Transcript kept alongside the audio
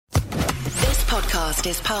podcast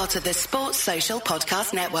is part of the Sports Social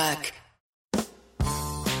Podcast Network.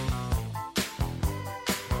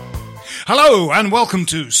 Hello and welcome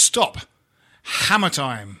to Stop Hammer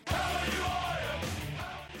Time.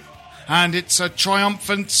 And it's a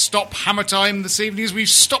triumphant Stop Hammer Time this evening as we've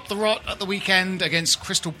stopped the rot at the weekend against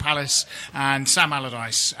Crystal Palace and Sam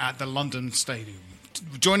Allardyce at the London Stadium.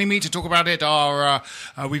 Joining me to talk about it are,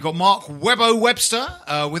 we've got Mark Webster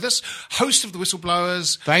with us, host of The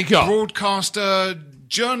Whistleblowers. Thank you. Broadcaster,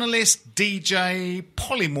 journalist, DJ,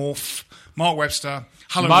 polymorph, Mark Webster.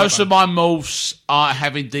 Hello, Most Webber. of my morphs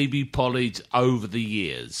have indeed been polyed over the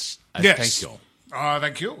years. Yes. Thank you.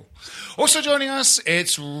 Thank you. Also joining us,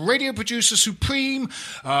 it's radio producer supreme,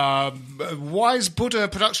 Wise Buddha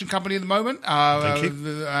production company at the moment, Thank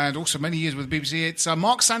you. And also many years with the BBC. It's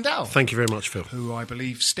Mark Sandell. Thank you very much, Phil. Who I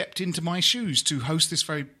believe stepped into my shoes to host this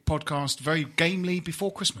very podcast very gamely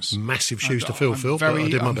before Christmas. Massive shoes to fill, Phil, but I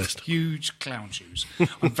did my best. Huge clown shoes.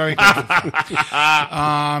 I'm very grateful.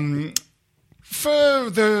 For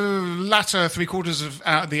the latter three-quarters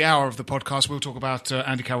of the hour of the podcast, we'll talk about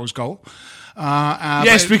Andy Carroll's goal.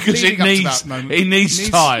 Yes, because it needs time. It needs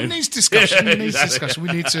discussion. It needs discussion.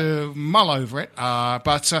 We need to mull over it.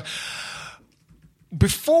 But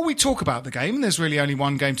before we talk about the game, there's really only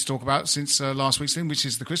one game to talk about since last week's thing, which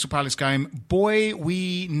is the Crystal Palace game. Boy,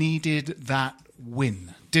 we needed that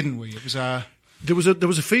win, didn't we? It was There was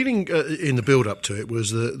a feeling in the build up to it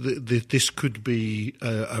was that this could be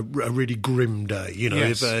a really grim day, you know.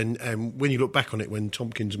 Yes. And when you look back on it, when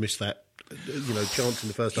Tompkins missed that, chance in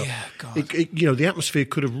the first half, God. the atmosphere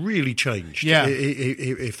could have really changed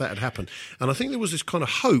if that had happened. And I think there was this kind of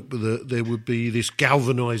hope that there would be this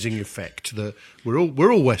galvanising effect that we're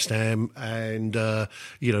all West Ham, and the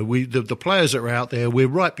players that are out there, we're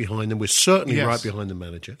right behind them. We're certainly right behind the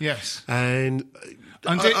manager. Yes, and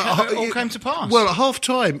it all came to pass. Well, at half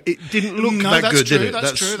time, it didn't look that good, did it?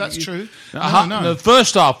 That's true. The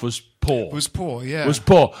first half was poor. It was poor, yeah. It was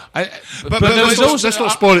poor. But there was also... Let's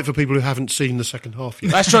not spoil it for people who haven't seen the second half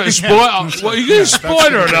yet. That's right. Well, you're going to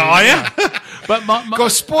spoiler it, are you? But God,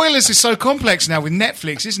 spoilers is so complex now with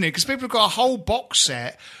Netflix, isn't it? Because people have got a whole box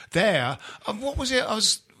set there. What was it I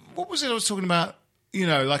was talking about?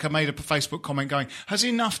 Like I made a Facebook comment going, has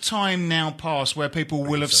enough time now passed where people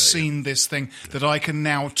will have seen this thing that I can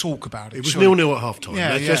now talk about it? It was 0-0 at half time.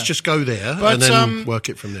 Yeah, Let's just go there and then work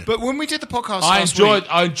it from there. But when we did the podcast I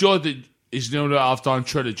enjoyed week, his 0-0 at half-time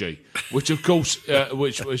trilogy, which of course,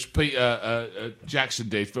 which Peter Jackson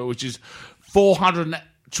did, but which is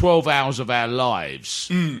 412 hours of our lives.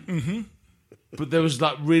 Mm-hmm. But there was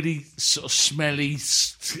like really sort of smelly.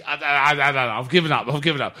 I don't know. I've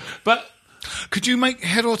given up. But. Could you make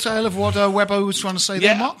head or tail of what Webbo was trying to say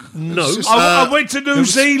there, Mark? No. I went to New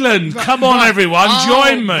Zealand. Come on, everyone,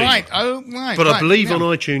 join me. Right. But I believe on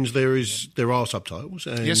iTunes there are subtitles.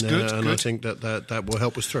 And, yes, good. And I think that will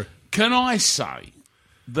help us through. Can I say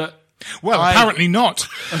that... Well, apparently not.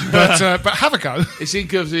 But have a go. It's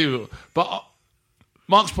inconceivable. But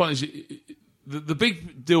Mark's point is the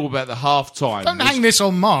big deal about the half-time... Don't hang this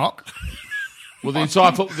on Mark. Well, the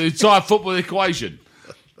entire football equation...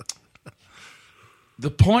 The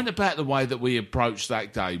point about the way that we approached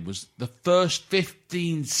that game was the first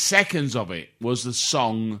 15 seconds of it was the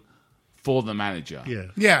song for the manager.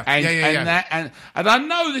 Yeah. And I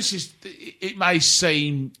know it may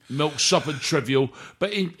seem milksop and trivial,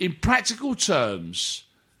 but in practical terms,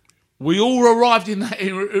 we all arrived in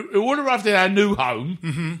our new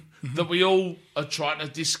home that we all are trying to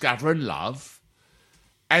discover and love,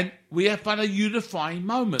 and we have found a unifying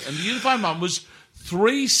moment. And the unifying moment was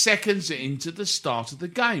 3 seconds into the start of the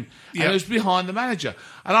game. And it was behind the manager.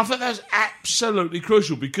 And I thought that was absolutely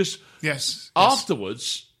crucial because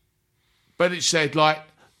afterwards, Bennett said,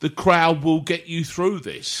 the crowd will get you through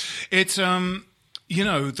this. It's, the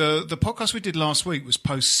podcast we did last week was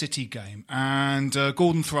post-City game. And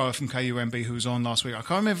Gordon Thrower from KUMB, who was on last week, I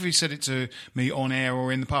can't remember if he said it to me on air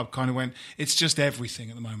or in the pub, kind of went, it's just everything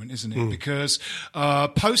at the moment, isn't it? Because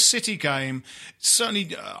post-City game,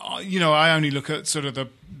 certainly, I only look at sort of the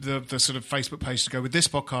sort of Facebook page to go with this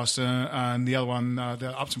podcast and the other one,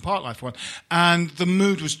 the Upton Park Life one, and the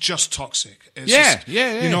mood was just toxic. It's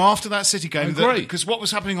after that City game, because what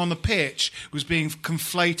was happening on the pitch was being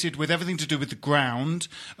conflated with everything to do with the ground,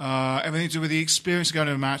 everything to do with the experience of going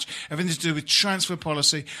to a match, everything to do with transfer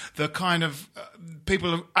policy, the kind of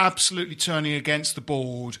people are absolutely turning against the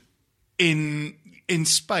board in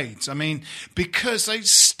spades. I mean, because they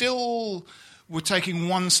still were taking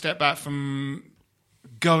one step back from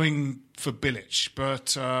going for Bilic,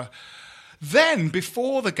 but then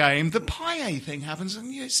before the game, the Payet thing happens,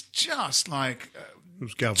 and it's just like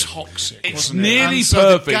was galvanising. toxic. It's wasn't it? nearly And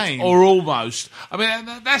so the perfect, game- or almost. I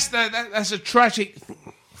mean, that's a tragic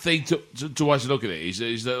thing to always look at it.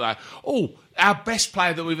 Is that like, our best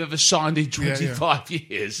player that we've ever signed in 25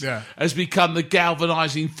 years has become the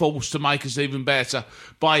galvanising force to make us even better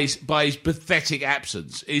by his pathetic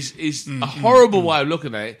absence. Is a horrible way of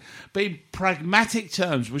looking at it. But in pragmatic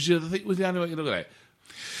terms, which I think was the only way you look at it.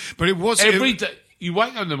 But it was Every day you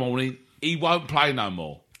wake up in the morning, he won't play no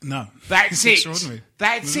more. No, That's It's it. extraordinary.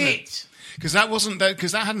 That's it. Because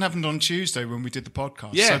that hadn't happened on Tuesday when we did the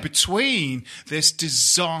podcast. Yeah. So between this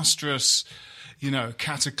disastrous,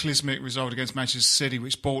 cataclysmic result against Manchester City,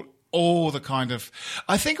 which brought all the kind of,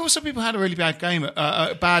 I think also people had a really bad game,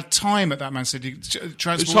 a bad time at that Man City.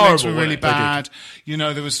 Transport links were really bad.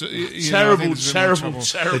 There was Terrible.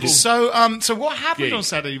 So what happened Yeah. on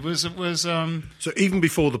Saturday was So even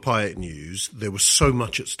before the Payet news, there was so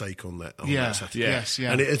much at stake on that Saturday. Yes,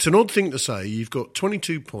 yeah. And it's an odd thing to say. You've got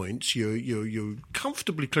 22 points. You're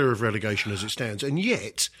comfortably clear of relegation as it stands, and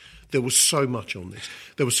yet there was so much on this.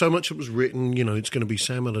 There was so much that was written. It's going to be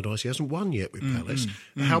Sam Allardyce. He hasn't won yet with Palace.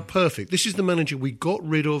 How perfect! This is the manager we got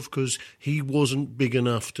rid of because he wasn't big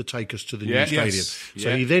enough to take us to the new stadium. Yes.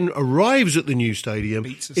 So he then arrives at the new stadium.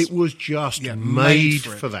 Beats us. It was just made made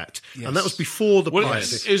for it. for that, Yes. and that was before the Well,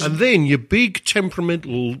 Palace. it's- And then your big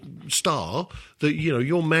temperamental star, that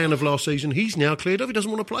your man of last season, he's now cleared off. He doesn't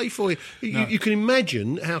want to play for you. You can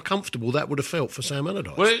imagine how comfortable that would have felt for Sam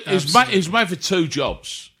Allardyce. Well, it was made for two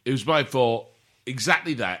jobs. It was made for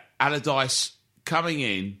exactly that. Allardyce coming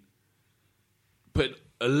in, put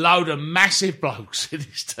a load of massive blokes in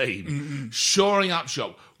his team, shoring up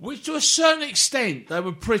shop, which to a certain extent they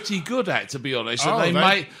were pretty good at, to be honest.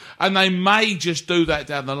 And they may just do that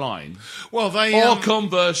down the line. Well, they Or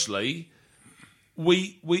conversely,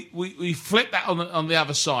 we flip that on the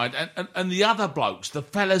other side, and the other blokes, the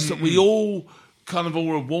fellas that we all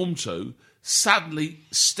are warm to, suddenly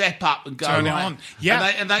step up and go Turn it right. on. Yeah.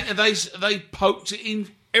 and they poked it in.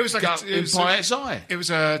 It was like in Payet's eye. It was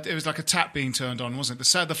like a tap being turned on, wasn't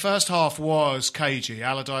it? The first half was cagey.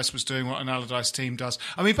 Allardyce was doing what an Allardyce team does.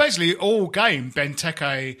 I mean, basically all game,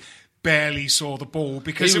 Benteke barely saw the ball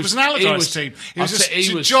because it was an Allardyce team. He was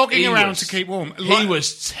just jogging around to keep warm. He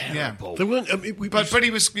was terrible. They weren't, But he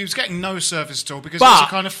was getting no service at all because it was a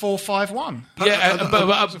kind of 4-5-1. Yeah,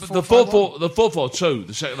 but the 4-4-2,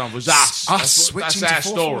 the second half was us. Switching That's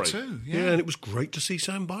to our 4-4-2. story. yeah, and it was great to see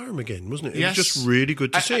Sam Byram again, wasn't it? It Yes. was just really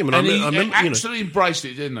good to see him. And he I remember, absolutely embraced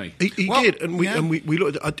it, didn't he? He did, and we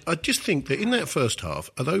looked. I just think that in that first half,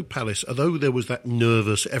 although there was that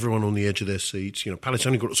nervous, everyone on the edge of their seats. Palace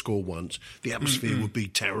only got to score once. The atmosphere would be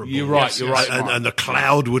terrible. You're right. And the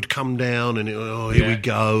cloud would come down, and here we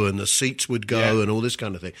go, and the seats would go, and all this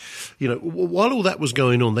kind of thing. While all that was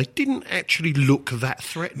going on, they didn't actually look that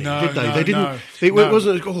threatening, did they? They didn't. It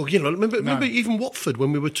wasn't. Remember even Watford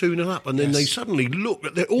when we were 2-0 up, and then they suddenly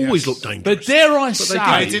looked. They always looked dangerous. But dare I say,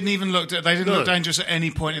 They didn't even look. They didn't look dangerous at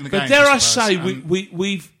any point in the game. But dare I say,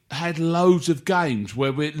 we've had loads of games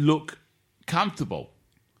where we look comfortable.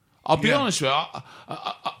 I'll be honest with you.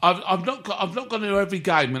 I've not gone to every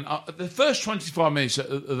game, and the first 25 minutes at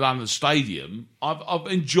the London Stadium, I've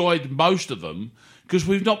enjoyed most of them because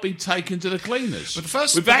we've not been taken to the cleaners.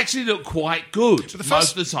 But we've actually looked quite good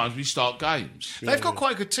most of the times we start games. They've got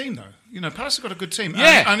quite a good team, though. Palace have got a good team.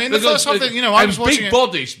 Yeah, and in the first half, I was watching big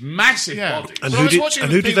bodies, massive bodies. And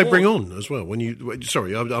who did they bring on as well?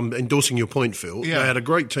 Sorry, I'm endorsing your point, Phil. Yeah. They had a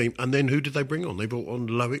great team, and then who did they bring on? They brought on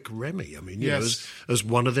Loic Remy. I mean, as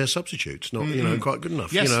one of their substitutes, not quite good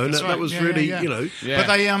enough. Yes, that was really. But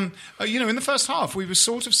they, in the first half, we were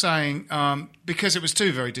sort of saying because it was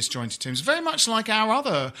two very disjointed teams, very much like our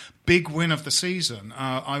other big win of the season.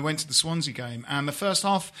 I went to the Swansea game, and the first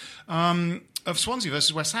half. Of Swansea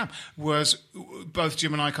versus West Ham was both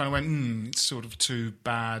Jim and I kind of went, it's sort of two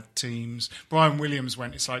bad teams. Brian Williams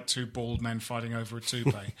went, it's like two bald men fighting over a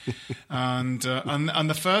toupee. and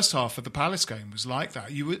the first half of the Palace game was like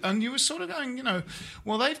that. You were sort of going,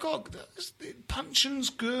 well, they've got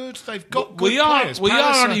Punchin's good. They've got good players. We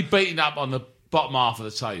are only beating up on the bottom half of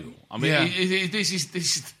the table. I mean, this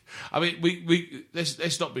is. I mean,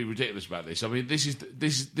 let's not be ridiculous about this. I mean, this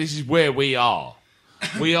is where we are.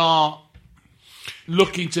 We are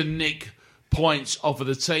looking to nick points off of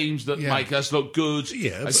the teams that make us look good.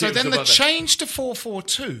 Yeah. So then the change to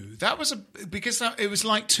 4-4-2, that was because it was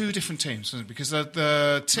like two different teams, wasn't it? Because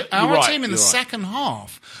our team in the second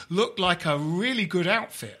half looked like a really good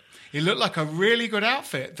outfit. It looked like a really good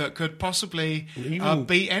outfit that could possibly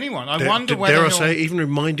beat anyone. I wonder whether... Dare I say, it even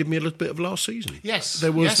reminded me a little bit of last season. Yes.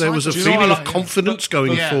 There was a feeling of confidence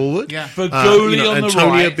going forward. Faguli on the right.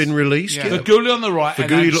 Antonio had been released. Faguli on the right.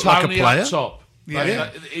 Faguli looked like a player. Up top.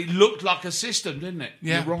 It looked like a system, didn't it?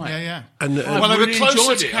 Yeah, You're right. Yeah. And they were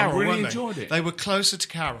closer to Carroll, weren't they? They were closer to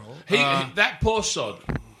Carroll. That poor sod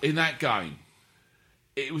in that game,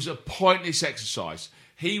 it was a pointless exercise.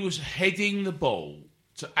 He was heading the ball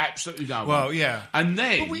to absolutely no one. Well, yeah. And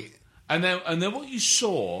then what you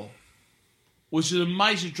saw was an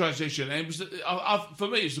amazing transition. And it was for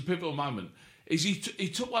me, it was the pivotal moment. Is he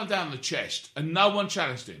took one down the chest and no one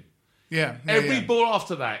challenged him. Every ball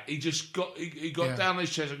after that, he just got down his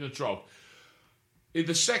chest and control. In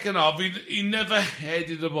the second half, he never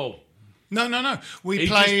headed the ball. No. We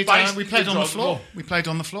played on the floor. We played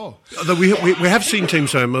on the floor. Although we have seen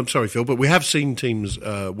teams. I'm sorry, Phil, but we have seen teams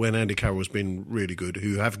when Andy Carroll has been really good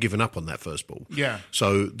who have given up on that first ball. Yeah.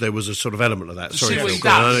 So there was a sort of element of that. Sorry, Phil.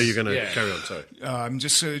 I know you're going to carry on. Sorry. I'm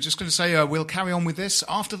just going to say we'll carry on with this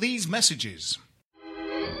after these messages.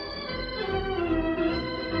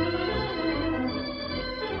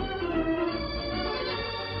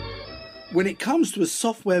 When it comes to a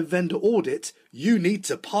software vendor audit, you need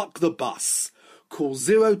to park the bus. Call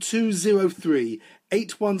 0203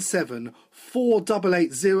 817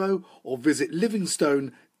 4880 or visit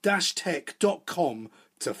livingstone-tech.com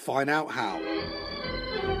to find out how.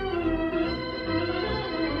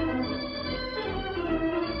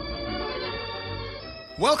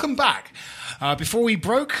 Welcome back. Before we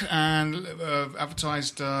broke and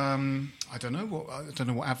advertised, I don't know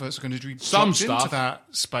what adverts are going to be dropped into that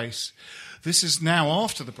space. This is now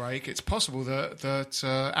after the break. It's possible that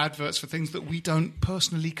adverts for things that we don't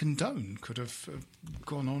personally condone could have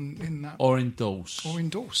gone on in that, or endorse,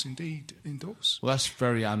 indeed endorse. Well, that's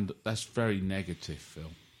very negative,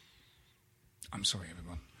 Phil. I'm sorry,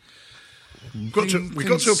 everyone. We got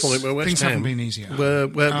to a point where West things Ham haven't been easier. I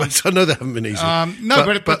know they haven't been easy.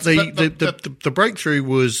 But the breakthrough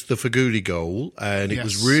was the Faguli goal, and it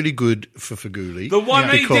was really good for Faguli. The one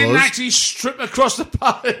he didn't actually strip across the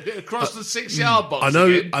 6-yard box.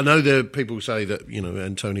 I know the people say that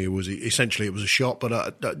Antonio was essentially it was a shot,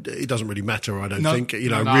 but it doesn't really matter. I don't think.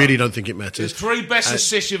 I really don't think it matters. The 3 best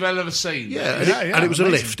assists you've ever seen. And it was amazing. A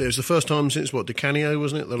lift. It was the first time since Di Canio,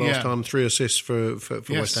 wasn't it? The last time 3 assists for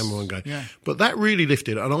West Ham in one game. Yeah. But that really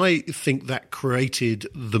lifted, and I think that created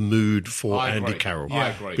the mood for Andy Carroll. I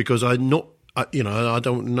agree. Because I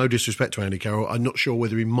don't, no disrespect to Andy Carroll, I'm not sure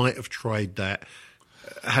whether he might have tried that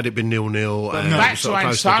had it been 0-0. But back to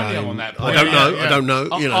Antonio on that point. I don't know.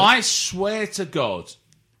 I swear to God,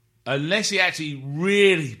 unless he actually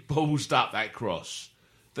really ballsed up that cross,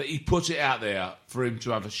 that he put it out there for him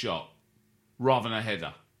to have a shot rather than a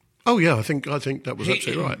header. Oh yeah, I think that was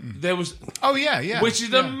absolutely right. There was, which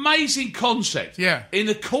is an amazing concept. Yeah, in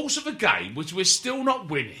the course of a game, which we're still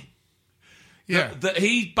not winning. Yeah, that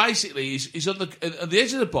he basically is at the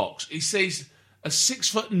edge of the box. He sees a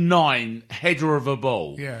 6'9" header of a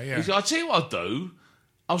ball. Yeah. He's like, I'll tell you what I'll do.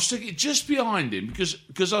 I'll stick it just behind him because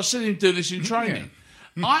I've seen him do this in training.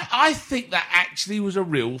 Yeah. I think that actually was a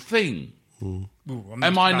real thing. Ooh,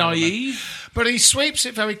 am I naive? But he sweeps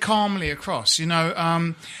it very calmly across.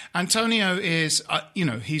 Antonio is,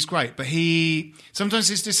 he's great, but sometimes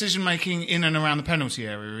his decision making in and around the penalty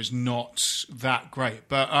area is not that great.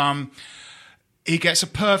 But he gets a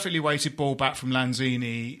perfectly weighted ball back from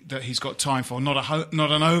Lanzini that he's got time for. Not an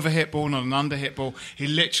overhit ball, not an underhit ball. He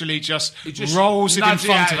literally just rolls it in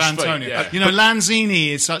front of Antonio. Yeah. Lanzini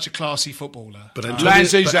is such a classy footballer. But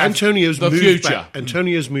Antonio's the moved future. Back.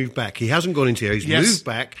 Antonio's moved back. He hasn't gone into here. He's moved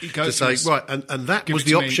back to say, right, and that was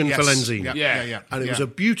the option for Lanzini. Yeah. And it was a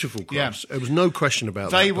beautiful cross. There was no question about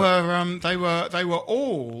that. They were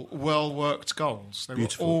all well worked goals. They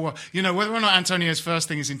beautiful. Were all, whether or not Antonio's first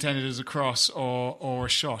thing is intended as a cross or a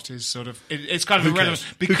shot is sort of it's kind of irrelevant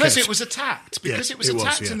because it was attacked in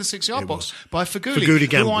the 6-yard box by Faguli,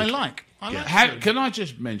 who I like. Can I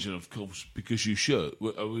just mention, of course, because you should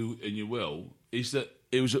and you will, is that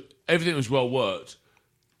everything was well worked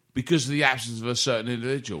because of the absence of a certain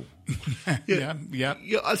individual. Yeah.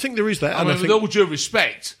 I think there is that. I mean, with all due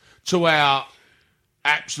respect to our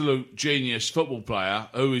absolute genius football player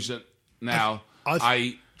who is now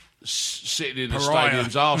sitting in the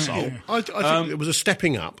stadium's arsehole. I think it was a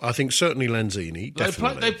stepping up. I think certainly Lanzini,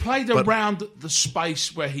 definitely. They played around the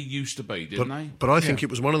space where he used to be, didn't they? But I think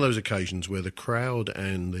it was one of those occasions where the crowd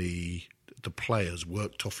and the players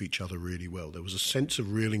worked off each other really well. There was a sense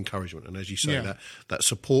of real encouragement, and as you say, that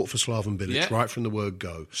support for Slaven Bilic right from the word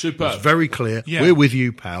go. Superb. It was very clear. Yeah. We're with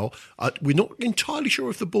you, pal. We're not entirely sure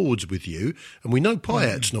if the board's with you, and we know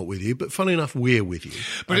Payet's not with you, but funny enough, we're with you.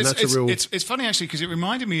 But it's funny, actually, because it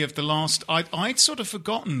reminded me of the last... I'd sort of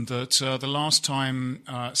forgotten that the last time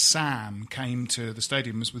Sam came to the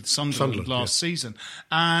stadium was with Sunderland last season,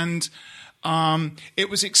 and... it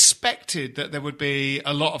was expected that there would be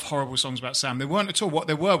a lot of horrible songs about Sam. There weren't at all. What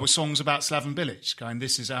there were songs about Slaven Bilic, going,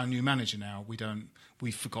 "This is our new manager now.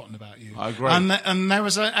 We've forgotten about you." I agree. And there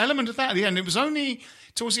was an element of that at the end. It was only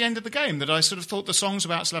towards the end of the game that I sort of thought the songs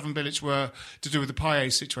about Slaven Bilic were to do with the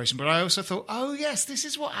Payet situation. But I also thought, oh yes, this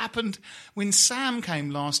is what happened when Sam came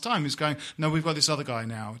last time. He's going, "No, we've got this other guy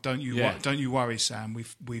now. Don't you worry, Sam.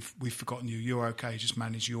 We've forgotten you. You're okay. Just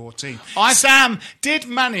manage your team." Sam did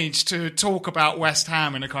manage to talk about West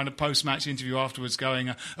Ham in a kind of post-match interview afterwards,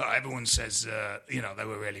 going, "Everyone says they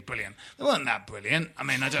were really brilliant. They weren't that brilliant. I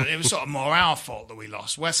mean, it was sort of more our fault that we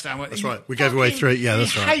lost. West Ham. That's right. We gave away 3. Yeah,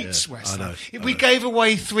 that's right. He hates West Ham. I know. We gave away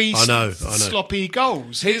 3 I know. sloppy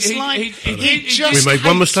goals. We made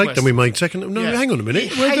one mistake, then we made second. No, hang on a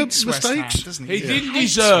minute. Where are the mistakes? He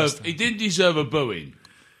didn't deserve a booing.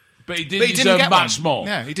 But he didn't deserve much more.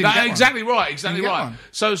 Yeah, he didn't get exactly one. Right, exactly right. One.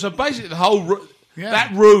 So basically the whole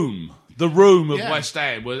the room of West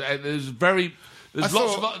Ham there's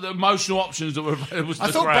lots of emotional options that were available to the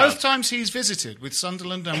I thought crowd. both times he's visited, with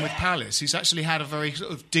Sunderland and with Palace, he's actually had a very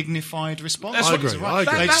sort of dignified response. That's I agree.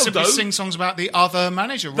 They simply sing songs about the other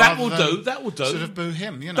manager rather than That will do. sort of boo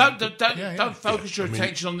him. Don't focus your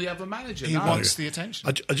attention on the other manager. He wants the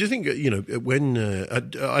attention. I do think when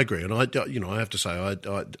I agree, and I have to say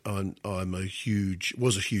I'm a huge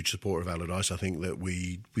supporter of Allardyce. I think that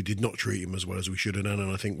we did not treat him as well as we should have done,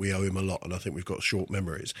 and I think we owe him a lot. And I think we've got short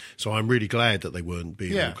memories. So I'm really glad that they weren't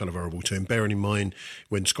being all kind of horrible to him. Bearing in mind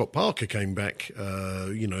when Scott Parker came back,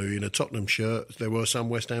 in a Tottenham shirt, there were some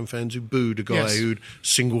West Ham fans who booed a guy who'd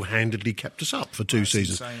single-handedly kept us up for 2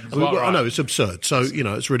 seasons. I know it's absurd. So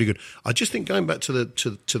it's really good. I just think going back to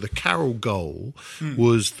the Carroll goal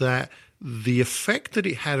was that the effect that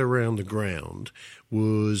it had around the ground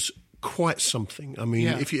was quite something. I mean,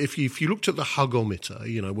 if you looked at the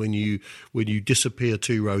hugometer, when you disappear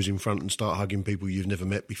 2 rows in front and start hugging people you've never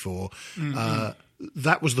met before,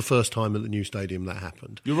 that was the first time at the new stadium that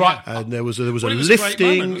happened. You're right. And there was a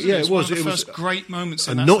lifting. It was one of the first great moments,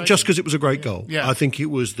 and not just because it was a great goal. Yeah. I think it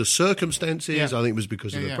was the circumstances. I think it was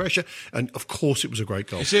because of the pressure, and of course it was a great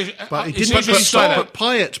goal. But it didn't. But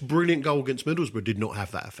Payet's brilliant goal against Middlesbrough did not have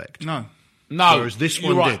that effect. No. Whereas this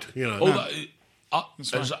one did.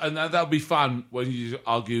 And that'll be fun when you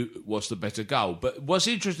argue what's the better goal. But what's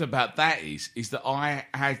interesting about that is that I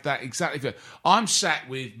had that exactly. I'm sat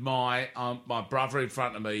with my brother in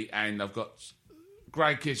front of me, and I've got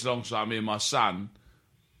grandkids alongside me and my son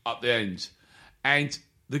up the end. And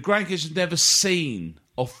the grandkids have never seen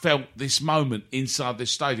or felt this moment inside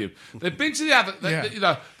this stadium. They've been to the other,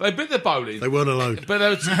 they've been to the bowling. They weren't alone.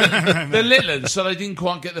 But they're little, so they didn't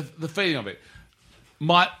quite get the feeling of it.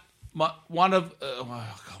 One of I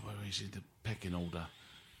can't remember, he's in the pecking order.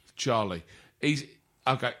 Charlie, he's the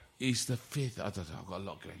 5th. I don't know. I've got a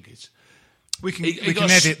lot of grandkids. We can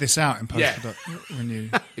edit this out in post when you.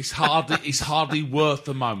 It's hardly worth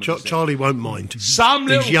the moment. Charlie won't mind. Some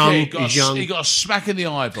little kid he's young. He got a smack in the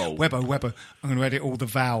eyeball. Webber, I'm going to edit all the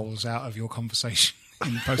vowels out of your conversation.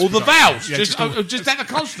 All the vowels, just add a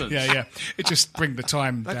constant. Yeah. It just bring the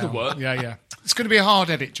time that down. Could work. Yeah. It's going to be a hard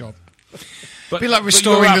edit job. It'll be like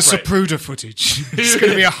restoring the Zapruder footage. It's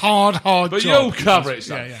going to be a hard job. But you'll cover it.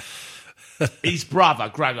 Yeah. His brother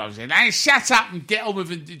grabbed him and said, "Hey, shut up and get on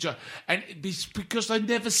with it." And it's because they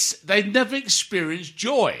never experienced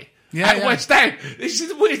joy at West Ham. This is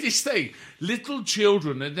the weirdest thing. Little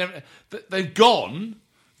children, they've gone,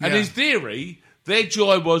 and in theory, their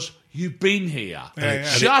joy was, "You've been here.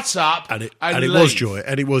 Shut up." And it leave. was joy.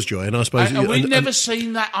 And it was joy. And I suppose... And we've never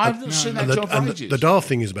seen that. I've not seen that job for ages. The daft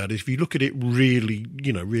thing is about it, if you look at it really,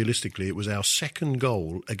 realistically, it was our second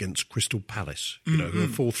goal against Crystal Palace, who were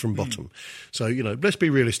 4th from bottom. So, let's be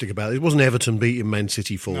realistic about it. It wasn't Everton beating Man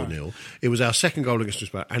City 4-0. No. It was our second goal against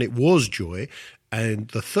Crystal Palace, and it was joy. And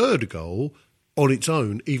the third goal... on its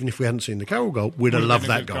own, even if we hadn't seen the Carroll goal, we'd have loved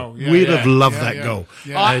that goal. We'd have loved that goal.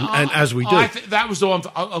 And as we do. I think that was the one,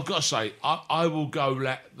 I've got to say, I will go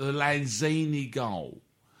the Lanzini goal.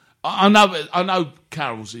 I know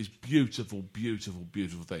Carroll's is beautiful, beautiful,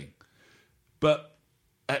 beautiful thing. But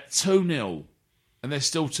at 2-0, and there's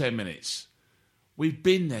still 10 minutes, we've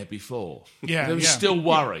been there before. There was still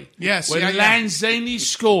worry. Yes. When Lanzini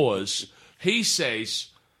scores, he says,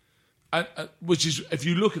 which is, if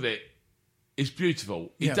you look at it, it's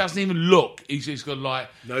beautiful. He doesn't even look. He's just got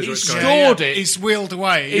he scored it. He's wheeled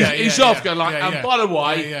away. He's off going and by the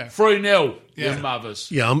way, 3-0, your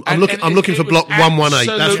mothers. Yeah, I'm looking for block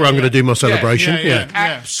 118. That's where I'm going to do my celebration.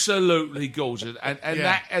 Absolutely gorgeous. And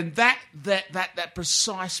that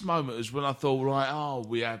precise moment is when I thought,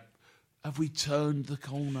 have we turned the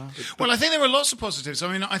corner? Well, I think there were lots of positives.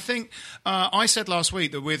 I mean, I think I said last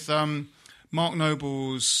week that with Mark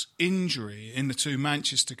Noble's injury in the 2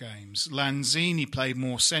 Manchester games, Lanzini played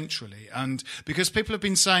more centrally. And because people have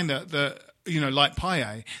been saying that like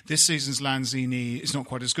Payet, this season's Lanzini is not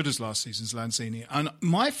quite as good as last season's Lanzini. And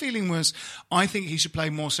my feeling was, I think he should play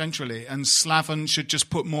more centrally, and Slaven should just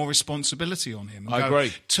put more responsibility on him. I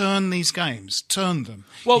agree. Turn these games, turn them.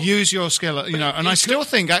 Well, use your skill, And I still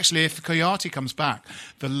think, actually, if Koyate comes back,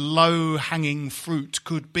 the low-hanging fruit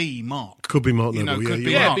could be Mark. Could be Mark Noble, could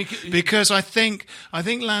be Mark. Because I think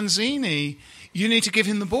Lanzini, you need to give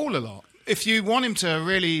him the ball a lot. If you want him to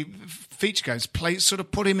really feature games,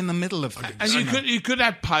 put him in the middle of things. And you could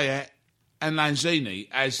have Payet and Lanzini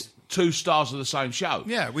as 2 stars of the same show.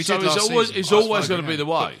 Yeah, we so did last season. It's always going to be the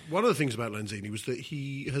way. But one of the things about Lanzini was that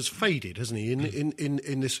he has faded, hasn't he?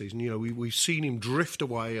 In this season, we've seen him drift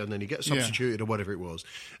away, and then he gets substituted or whatever it was,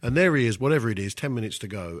 and there he is, whatever it is, 10 minutes to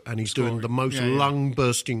go, and he's doing the most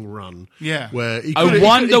lung-bursting run. Yeah, where I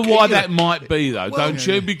wonder why that might be, though, don't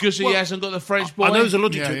you? Because he hasn't got the French boy. I know there's a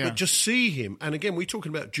logic to it, but just see him, and again, we're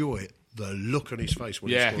talking about joy. The look on his face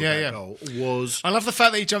when he scored that goal was... I love the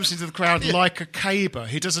fact that he jumps into the crowd like a caber.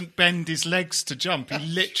 He doesn't bend his legs to jump. He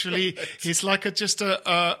literally... He's like just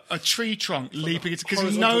a tree trunk leaping into...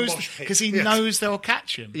 Because he knows they'll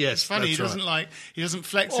catch him. Yes, it's funny. That's He doesn't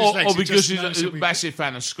flex his legs. Or because he's a massive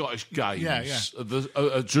fan of Scottish games.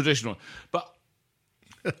 The traditional... But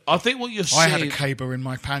I think what you're saying... I had a caber in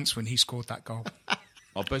my pants when he scored that goal.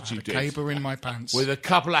 I bet you did. Caber in my pants. With a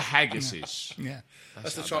couple of haggises. Yeah.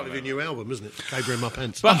 That's the title of your new album, isn't it? Caber in my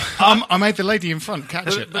pants. But I made the lady in front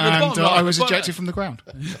catch it, and I was ejected from the ground.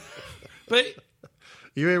 But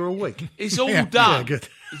you're here all week. It's all done. Yeah, good.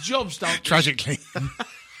 The job's done. Tragically.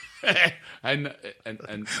 and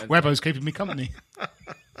Webbo's keeping me company.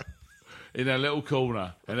 In a little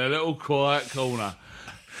corner, in a little quiet corner.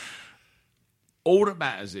 All that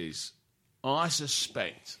matters is, I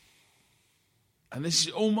suspect... And this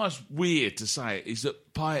is almost weird to say it, is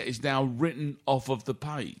that Payet is now written off of the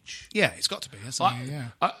page. Yeah, it's got to be, hasn't he? Yeah.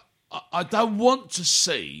 I don't want to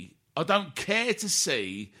see, I don't care to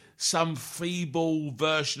see some feeble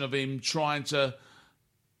version of him trying to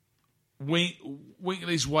wiggle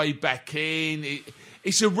his way back in.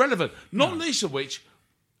 It's irrelevant. Not least of which,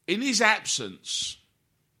 in his absence,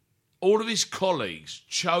 all of his colleagues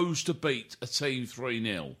chose to beat a team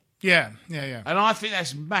 3-0. Yeah. And I think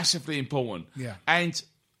that's massively important. Yeah. And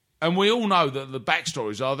we all know that the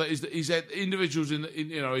backstories are that he's had individuals in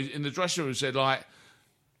the dressing room said, like,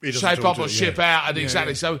 shape up or ship out, and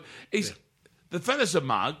exactly. So the fella's a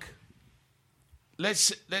mug.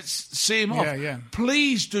 Let's see him off. Yeah.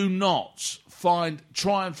 Please do not I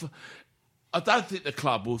don't think the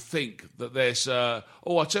club will think that there's. I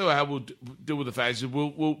tell you how we'll deal with the fans.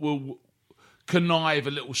 We'll connive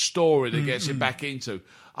a little story that gets him back into.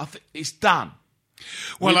 I think it's done.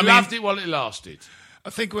 Well, we loved it while it lasted.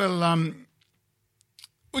 I think we'll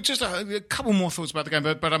just a couple more thoughts about the game,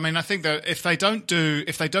 but I mean, I think that if they don't do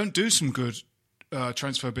some good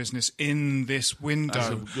transfer business in this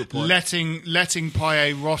window, letting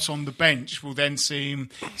Payet rot on the bench will then seem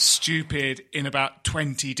stupid in about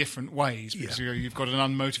 20 different ways, because you've got an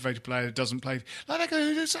unmotivated player who doesn't play. Like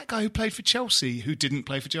that guy who played for Chelsea, who didn't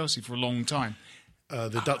play for Chelsea for a long time.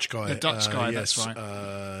 The Dutch guy. Yes, that's right.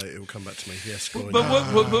 It will come back to me. Yes. But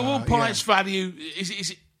will Payet's value,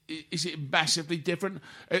 is it massively different?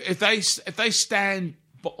 If they stand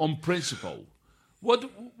on principle, what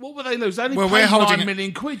will they lose? They only paid £9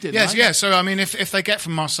 million, didn't they? Yeah. So, I mean, if they get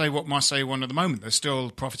from Marseille what Marseille want at the moment, they're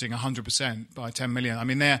still profiting 100% by 10 million. I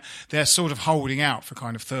mean, they're sort of holding out for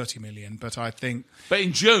kind of 30 million, but I think... But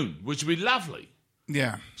in June, which would be lovely.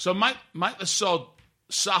 Yeah. So make the sod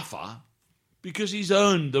suffer... Because he's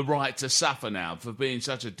earned the right to suffer now for being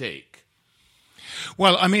such a dick.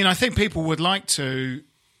 Well, I mean, I think people would like to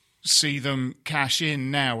see them cash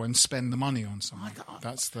in now and spend the money on something.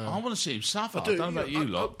 I want to see him suffer. I don't know about you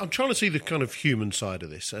lot. I'm trying to see the kind of human side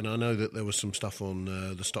of this, and I know that there was some stuff on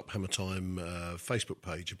the Stop Hammer Time Facebook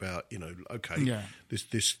page about, he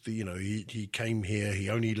came here, he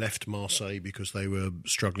only left Marseille because they were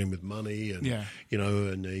struggling with money, and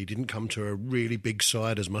and he didn't come to a really big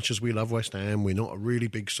side. As much as we love West Ham, we're not a really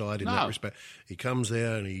big side in that respect. He comes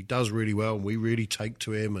there and he does really well, and we really take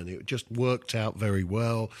to him, and it just worked out very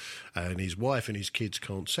well. And his wife and his kids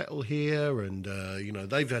can't settle here, and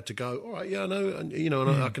they've had to go. All right, I know, and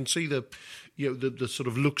and I can see the sort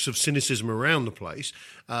of looks of cynicism around the place.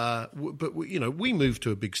 But we moved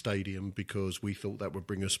to a big stadium because we thought that would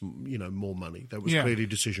bring us more money. That was clearly a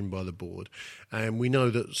decision by the board, and we know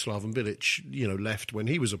that Slaven Bilic left when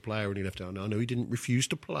he was a player, and he left out. I know he didn't refuse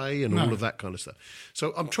to play and all of that kind of stuff.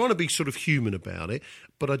 So I'm trying to be sort of human about it,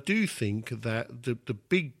 but I do think that the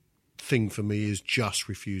big thing for me is just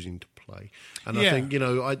refusing to play. And I think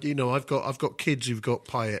I've got kids who've got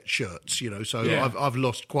Payet shirts, so I've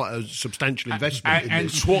lost quite a substantial investment in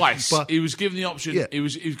this. And twice, but he was given the option. Yeah. He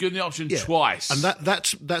was given the option twice, and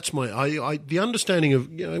that's my the understanding of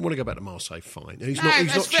I want to go back to Marseille. Fine, and he's not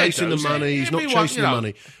fair, chasing the money. He's not chasing the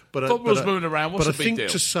money. But football's moving around. What's but the I big think deal?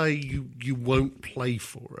 to say you won't play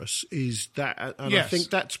for us is that, and I think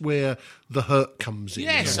that's where the hurt comes in.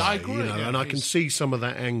 Yes, in a way, I agree. And I can see some of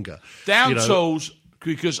that anger. Down tools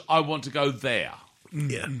because I want to go there.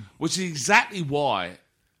 Yeah, Which is exactly why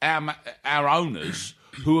our owners,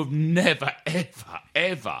 who have never,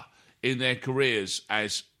 ever in their careers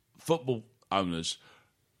as football owners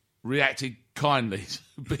reacted kindly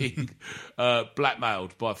to being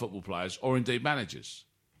blackmailed by football players or indeed managers.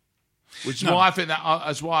 Which is why I think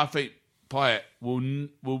that's why I think Payet will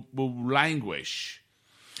languish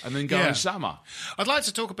and then go in summer. I'd like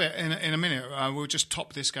to talk a bit in a minute. We'll just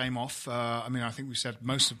top this game off. I think we said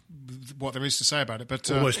most of what there is to say about it,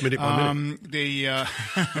 but almost minute by minute.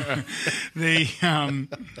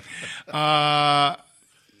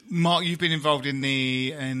 Mark, you've been involved in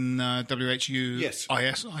WHU Yes.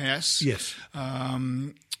 IS. Yes.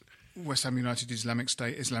 West Ham United Islamic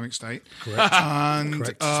State. Correct. And,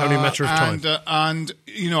 Correct. It's only a matter of time. And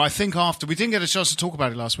I think after we didn't get a chance to talk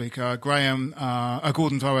about it last week. Gordon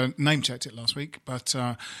Thrower name checked it last week, but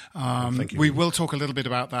we will talk a little bit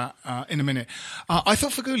about that in a minute. I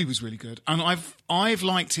thought Feghouli was really good, and I've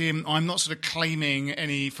liked him. I'm not sort of claiming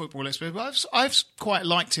any football experience, but I've quite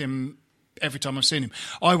liked him every time I've seen him.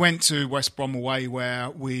 I went to West Brom away where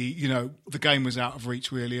the game was out of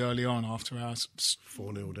reach really early on after our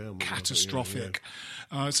 4-0 down. Catastrophic.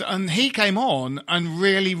 And he came on and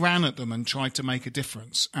really ran at them and tried to make a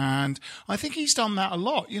difference. And I think he's done that a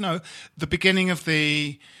lot. The beginning of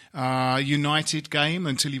the United game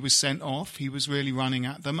until he was sent off, he was really running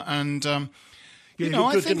at them. And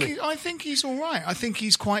I think he's all right. I think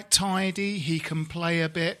he's quite tidy. He can play a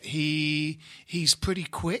bit. He's pretty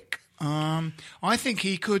quick. I think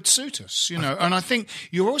he could suit us, and I think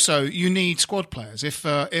you need squad players. If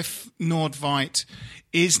Nordveit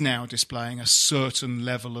is now displaying a certain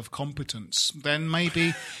level of competence, then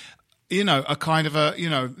maybe a kind of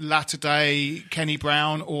latter day Kenny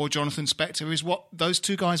Brown or Jonathan Spector is what those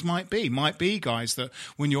two guys might be. Might be guys that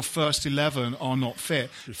when your first 11 are not fit,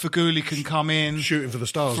 Feghouli can come in shooting for the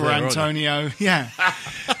stars for Antonio. Yeah.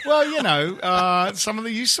 Well, some of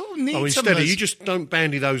you sort of need. Some of those. You just don't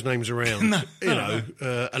bandy those names around.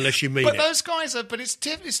 Unless you mean but it. But those guys are. But it's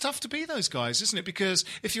tough to be those guys, isn't it? Because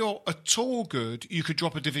if you're at all good, you could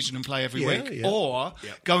drop a division and play every week, or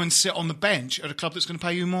go and sit on the bench at a club that's going to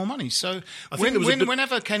pay you more money. So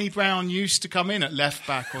whenever Kenny Brown used to come in at left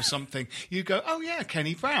back or something, you go, oh yeah,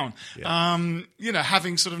 Kenny Brown. Yeah.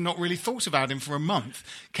 Having sort of not really thought about him for a month,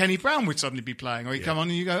 Kenny Brown would suddenly be playing, or you come on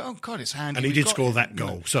and you go, oh God, it's handy. And he did score that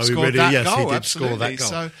goal. So he did absolutely. score that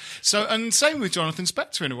goal. So and same with Jonathan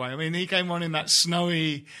Spector in a way. I mean, he came on in that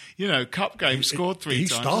snowy, cup game, scored 3 times. He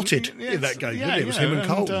started in that game, didn't he? It was him and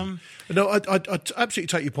Colton. No, I absolutely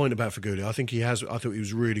take your point about Feghouli. I thought he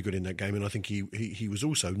was really good in that game, and I think he was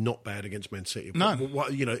also not bad against Man City. No,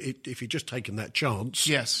 if he'd just taken that chance,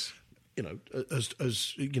 yes.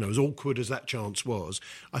 As awkward as that chance was,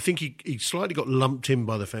 I think he slightly got lumped in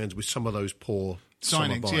by the fans with some of those poor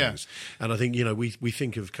signings, yeah. And I think we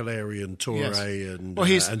think of Caleri and Touré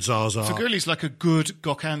and Zaza. Fegouli's like a good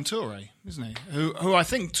Gökhan Touré, isn't he? Who I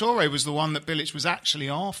think Touré was the one that Bilic was actually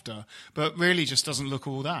after, but really just doesn't look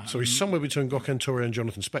all that. So he's somewhere between Gökhan Touré and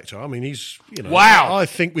Jonathan Spector. I mean, he's wow. I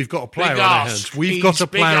think we've got a player on our hands. We've got a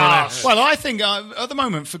player on our hands. Well, I think at the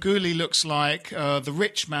moment Feghouli looks like the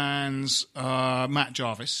rich man's Matt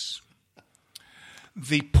Jarvis,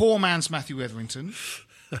 the poor man's Matthew Etherington.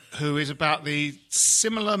 Who is about the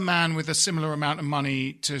similar man with a similar amount of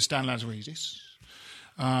money to Stan Lazaridis,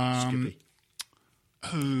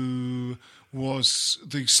 who was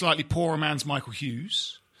the slightly poorer man's Michael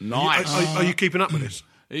Hughes. Nice. Are you keeping up with this?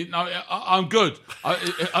 No, I'm good.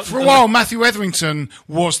 For a while, Matthew Etherington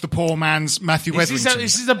was the poor man's Matthew Etherington.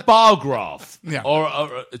 This is a bar graph yeah. or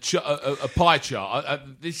a pie chart.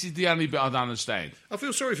 This is the only bit I don't understand. I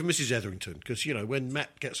feel sorry for Mrs. Etherington because, when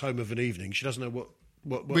Matt gets home of an evening, she doesn't know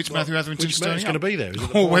which Matthew Etherington's going to be there.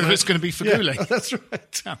 Or whether it's going to be Feghouli. Yeah, that's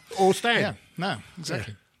right. Yeah. Or Stan. Yeah, no,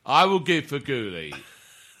 exactly. Yeah. I will give Feghouli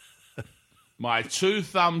my 2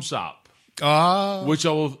 thumbs up, which I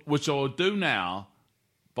will do now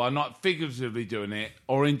by not figuratively doing it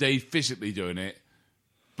or indeed physically doing it,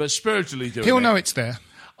 but spiritually doing it. He'll know it's there.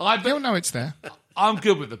 He'll know it's there. I'm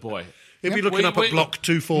good with the boy. He'll be looking up at block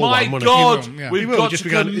 241. My God, Yeah. we've got to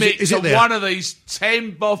commit is it to there? one of these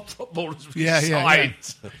 10 Bob footballers we signed.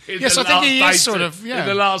 Yes, I think he is sort of, in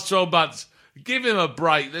the last 12 months. Give him a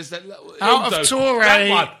break. There's that. Out of Torre. That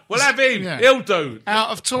one. We'll have him. Yeah. He'll do. Out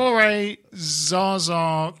of Torre,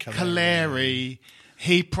 Zaza, Caleri,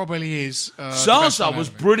 he probably is. Zaza was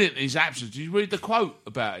brilliant in his absence. Did you read the quote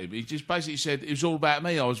about him? He just basically said, it was all about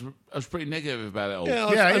me. I was pretty negative about it all.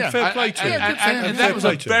 Yeah. Fair play to him. And that was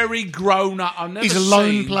a very grown-up. I've never He's a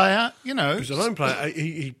lone player, you know. He's a lone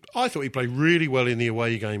player. I thought he played really well in the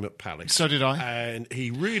away game at Palace. So did I. And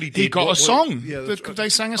he really did. He got a song. Yeah, They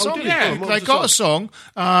sang a song. did he? They got a song.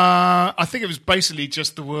 I think it was basically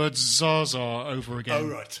just the words Zaza over again. Oh,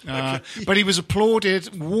 right. But he was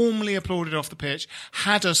warmly applauded off the pitch,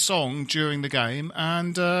 had a song during the game,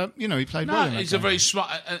 and, he played well in that he's game. a very smart...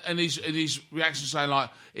 And his reaction saying, like,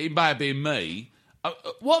 it may have been me.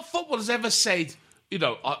 What footballer's ever said...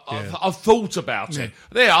 I've thought about it.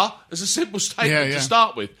 There, as a simple statement to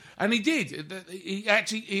start with, and he did. He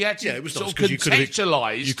actually it was sort nice, of 'cause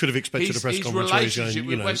contextualised. you could have expected a press his conference where he's relationship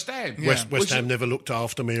going, with West Ham. West Ham never looked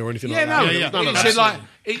after me or anything like No, that. None of he that. said like,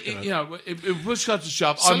 if push comes to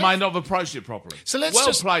shove, I may not have approached it properly. So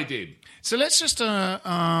let's played him. So let's just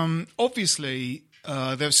obviously.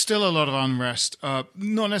 There's still a lot of unrest,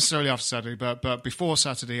 not necessarily after Saturday, but before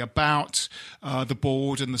Saturday, about the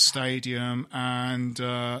board and the stadium, and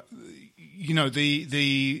the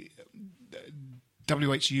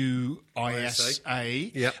WHUISA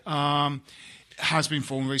has been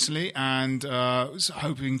formed recently, and was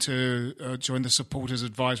hoping to join the supporters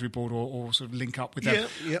advisory board or sort of link up with them.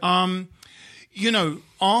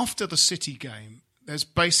 After the City game, there's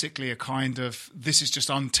basically a kind of, this is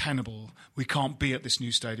just untenable. We can't be at this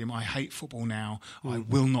new stadium. I hate football now. I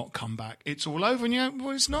will not come back. It's all over. And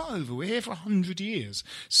it's not over. We're here for 100 years.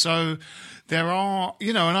 So there are,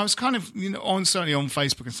 and I was kind of, certainly on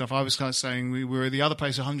Facebook and stuff, I was kind of saying we were at the other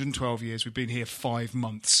place 112 years. We've been here 5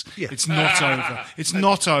 months. Yeah. It's not over. It's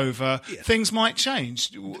not over. Yeah. Things might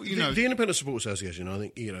change. The Independent Supporters Association, I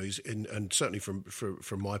think, is, and certainly from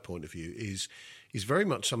my point of view, is very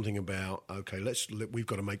much something about, okay, we've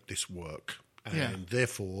got to make this work. And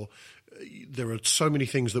therefore, there are so many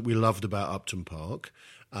things that we loved about Upton Park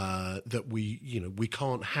that we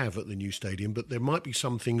can't have at the new stadium, but there might be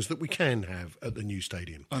some things that we can have at the new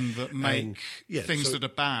stadium. And that make things that are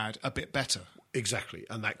bad a bit better. Exactly.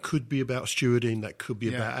 And that could be about stewarding, that could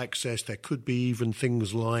be about access, there could be even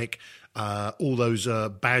things like all those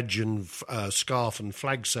badge and scarf and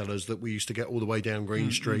flag sellers that we used to get all the way down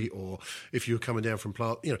Green Street, or if you were coming down from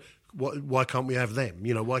Plant, why can't we have them?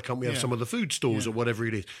 Why can't we have some of the food stores or whatever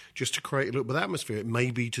it is, just to create a little bit of atmosphere? It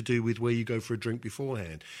may be to do with where you go for a drink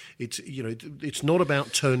beforehand. It's not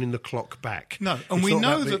about turning the clock back. No, and we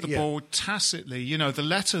know that the board tacitly, the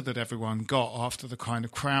letter that everyone got after the kind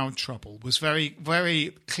of crowd trouble was very,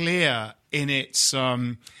 very clear in its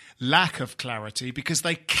lack of clarity, because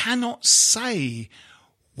they cannot say,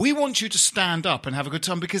 we want you to stand up and have a good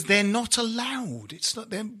time, because they're not allowed.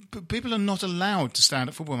 People are not allowed to stand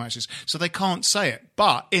at football matches, so they can't say it.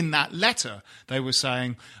 But in that letter, they were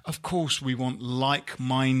saying, of course, we want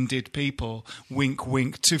like-minded people, wink,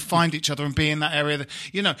 wink, to find each other and be in that area.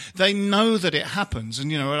 They know that it happens.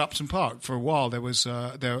 And, at Upton Park, for a while, there was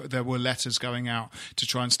there were letters going out to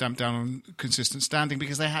try and stamp down on consistent standing,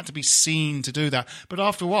 because they had to be seen to do that. But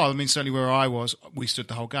after a while, certainly where I was, we stood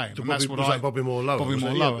the whole game. And that's what Bobby Moore Lower. Bobby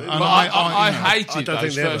Moore Lower. But I hated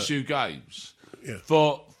those first few games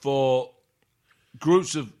for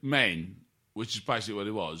groups of men, which is basically what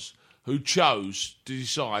it was, who chose to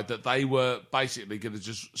decide that they were basically going to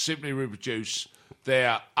just simply reproduce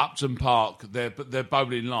their Upton Park, their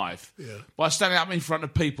bowling life, by standing up in front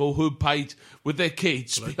of people who paid with their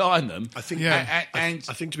kids behind them. I think, I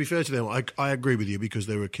think to be fair to them, I agree with you, because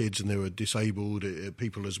there were kids and there were disabled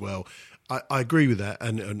people as well. I agree with that,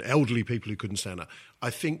 and elderly people who couldn't stand up. I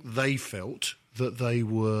think they felt that they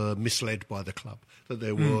were misled by the club, that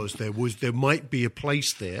there might be a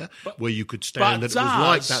place there where you could stand that was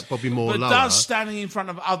like that Bobby Moore Lower. But does standing in front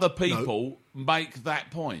of other people make that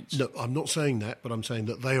point? No, I'm not saying that, but I'm saying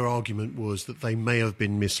that their argument was that they may have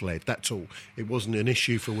been misled. That's all. It wasn't an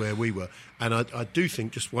issue for where we were. And I do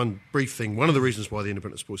think, just one brief thing, one of the reasons why the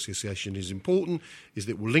Independent Sports Association is important is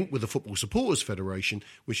that we'll link with the Football Supporters Federation,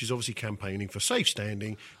 which is obviously campaigning for safe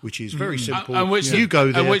standing, which is very simple. And which you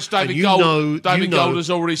go there, and which David Gold has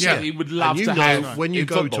already said he would love to have. When you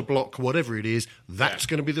go football. to block whatever it is, that's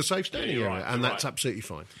going to be the safe standing area, and that's absolutely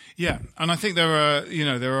fine. Yeah, and I think there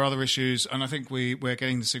are other issues, and and I think we're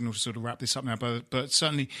getting the signal to sort of wrap this up now, but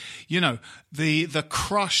certainly, the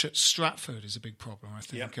crush at Stratford is a big problem, I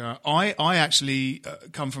think. Yep. I actually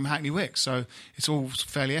come from Hackney Wick, so it's all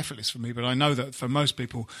fairly effortless for me, but I know that for most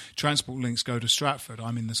people, transport links go to Stratford.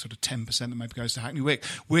 I'm in the sort of 10% that maybe goes to Hackney Wick,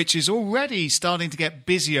 which is already starting to get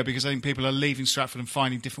busier because I think people are leaving Stratford and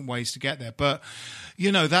finding different ways to get there. But,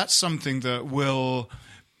 that's something that will...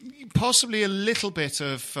 Possibly a little bit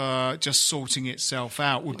of just sorting itself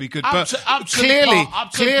out would be good, up but to clearly, the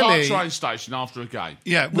Park train station after a game.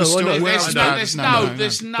 Yeah, there's no.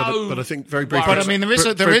 But I think very briefly. But I mean,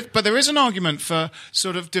 there is an argument for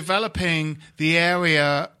sort of developing the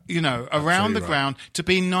area, around the ground to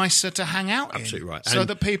be nicer to hang out in. Absolutely right. So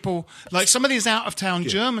that people, like some of these out-of-town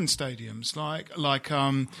German stadiums, like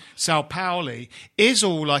Sao Pauli, is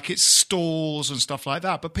all like it's stalls and stuff like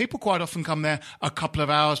that. But people quite often come there a couple of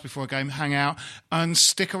hours before a game, hang out, and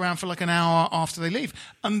stick around for like an hour after they leave.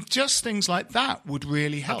 And just things like that would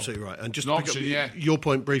really help. Absolutely right. And just to pick up your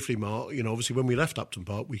point briefly, Mark, obviously when we left Upton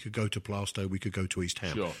Park, we could go to Plaistow, we could go to East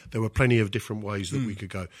Ham. Sure. There were plenty of different ways that we could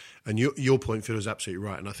go. And your point, Phil, is absolutely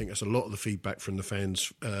right. And I think that's a lot of the feedback from the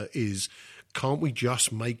fans is, can't we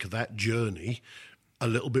just make that journey a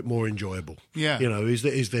little bit more enjoyable? Yeah.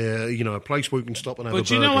 Is there a place where we can stop and have a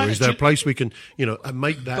burger? Is there a place we can, and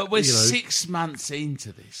make that... But we're 6 months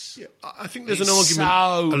into this. Yeah, I think there's an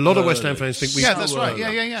argument. A lot of West Ham fans think we... Yeah, that's right. Yeah.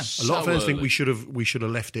 A lot of fans think we should have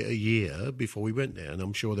left it a year before we went there, and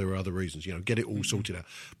I'm sure there are other reasons, get it all sorted out.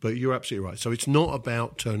 But you're absolutely right. So it's not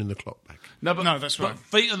about turning the clock back. No, that's right. But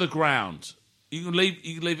feet on the ground, you can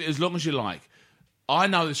leave it as long as you like. I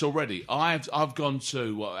know this already. I've gone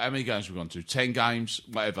to how many games have we gone to? 10 games,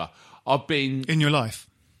 whatever. I've been in your life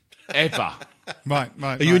ever. Right.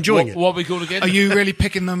 Are you enjoying it? What are we called again? Are you really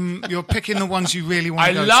picking them? You're picking the ones you really want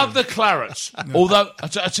to go to. I love the Clarets. No. Although I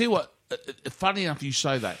tell you what, funny enough, you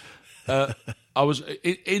say that. I was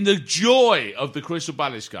in the joy of the Crystal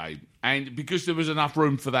Palace game, and because there was enough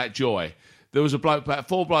room for that joy, there was a bloke, about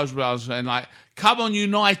 4 blokes, saying like, "Come on,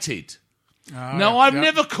 United." I've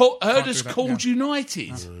never heard us called United.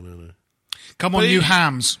 No. Come on, you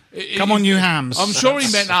hams. Come on, you hams. I'm sure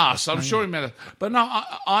he meant us. I'm sure he meant us. But no,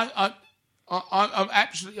 I'm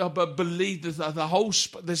absolutely. I believe that the whole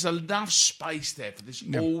there's enough space there for this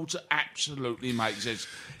all to absolutely make sense.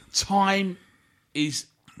 Time is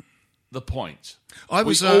the point. I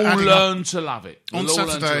was we all learn to love it. On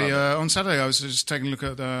Saturday, I was just taking a look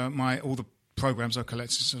at all the programs I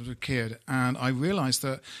collected since I was a kid, and I realised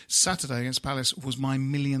that Saturday against Palace was my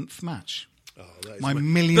 1,000,000th match. My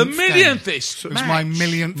 1,000,000th. The 1,000,000th match. It was my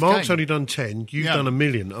 1,000,000th. Mark's game. You've done 10. You've done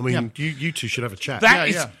 1,000,000. I mean, you two should have a chat.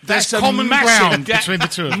 That's a common ground gap between the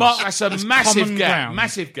two of us. Mark, that's a massive gap. Ground.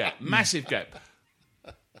 Massive gap.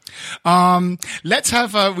 Let's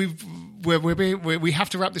have. We have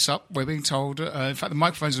to wrap this up. We're being told. In fact, the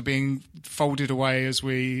microphones are being folded away as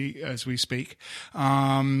we speak.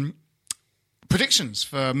 Predictions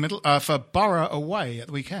for Borough away at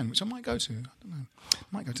the weekend, which I might go to. I don't know. I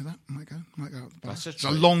might go to that. I might go. It's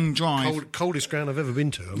a long drive. Coldest ground I've ever been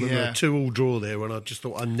to. I remember a 2-2 draw there, and I just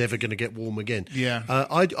thought I'm never going to get warm again. Yeah.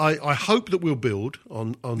 I hope that we'll build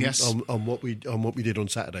on what we did on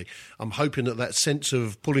Saturday. I'm hoping that sense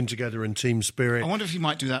of pulling together and team spirit. I wonder if you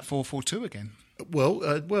might do that 4-4-2 again. Well,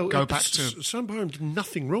 go back to Sunderland did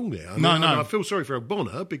nothing wrong there. No. I feel sorry for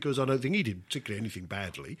Ogbonna because I don't think he did particularly anything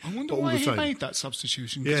badly. I wonder why he made that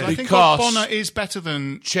substitution. Yeah. I think Ogbonna is better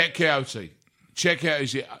than Check Coyote. Check out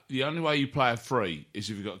is the only way you play a free is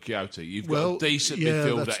if you've got Coyote. You've got a decent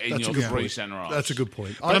midfielder in your three centre halves. That's a good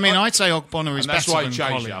point. But I'd say Ogbonna is better than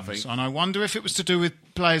Collins, I think. and I wonder if it was to do with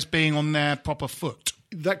players being on their proper foot.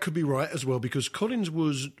 That could be right as well, because Collins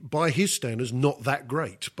was, by his standards, not that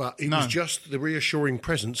great, but it was just the reassuring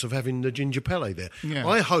presence of having the Ginger Pele there. Yeah.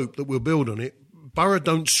 I hope that we'll build on it. Borough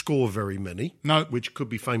don't score very many, which could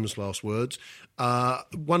be famous last words.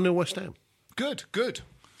 1-0 West Ham. Good.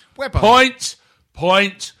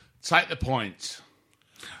 Point, take the point.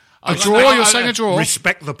 A draw, you're saying a draw?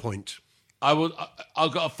 Respect the point. I've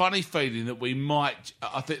got a funny feeling that we might,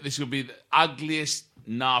 I think this will be the ugliest,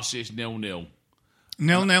 nastiest 0-0.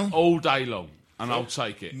 0-0? All day long, and I'll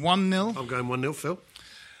take it. 1-0? I'm going 1-0, Phil.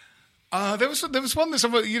 There was one that's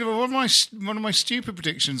one of my stupid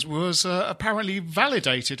predictions was apparently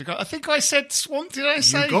validated. I think I said Swansea. Did I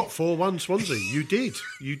say you got 4-1 Swansea? You did.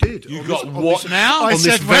 You got what now? I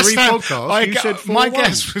said this very Ham, podcast. You said 4-1. My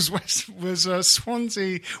guess was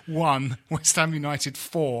Swansea 1, West Ham United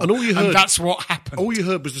 4, and all you heard, and that's what happened. All you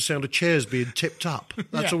heard was the sound of chairs being tipped up.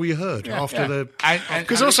 That's all you heard after the.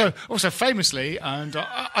 Because also famously, and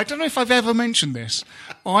I don't know if I've ever mentioned this.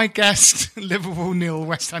 I guessed Liverpool 0,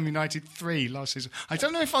 West Ham United 3 last season. I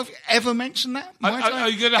don't know if I've ever mentioned that. Are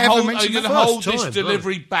you going to hold this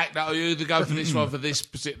delivery back? That, or are you going to go for this one for this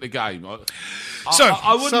particular game? I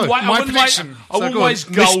wouldn't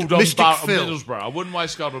waste gold on Middlesbrough. I wouldn't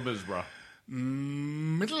waste gold on Middlesbrough.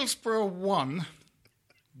 Middlesbrough 1,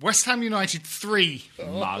 West Ham United 3.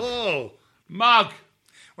 Mug.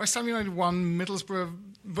 West Ham United 1,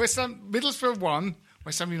 Middlesbrough 1,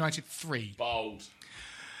 West Ham United 3. Bold.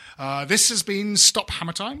 This has been Stop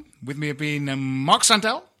Hammer Time. With me have been Mark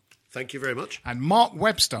Sandell. Thank you very much. And Mark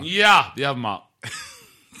Webster. Yeah, the other Mark.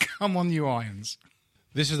 Come on, you irons.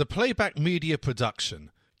 This is a Playback Media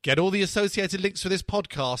production. Get all the associated links for this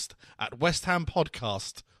podcast at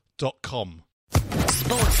westhampodcast.com.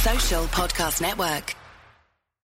 Sports Social Podcast Network.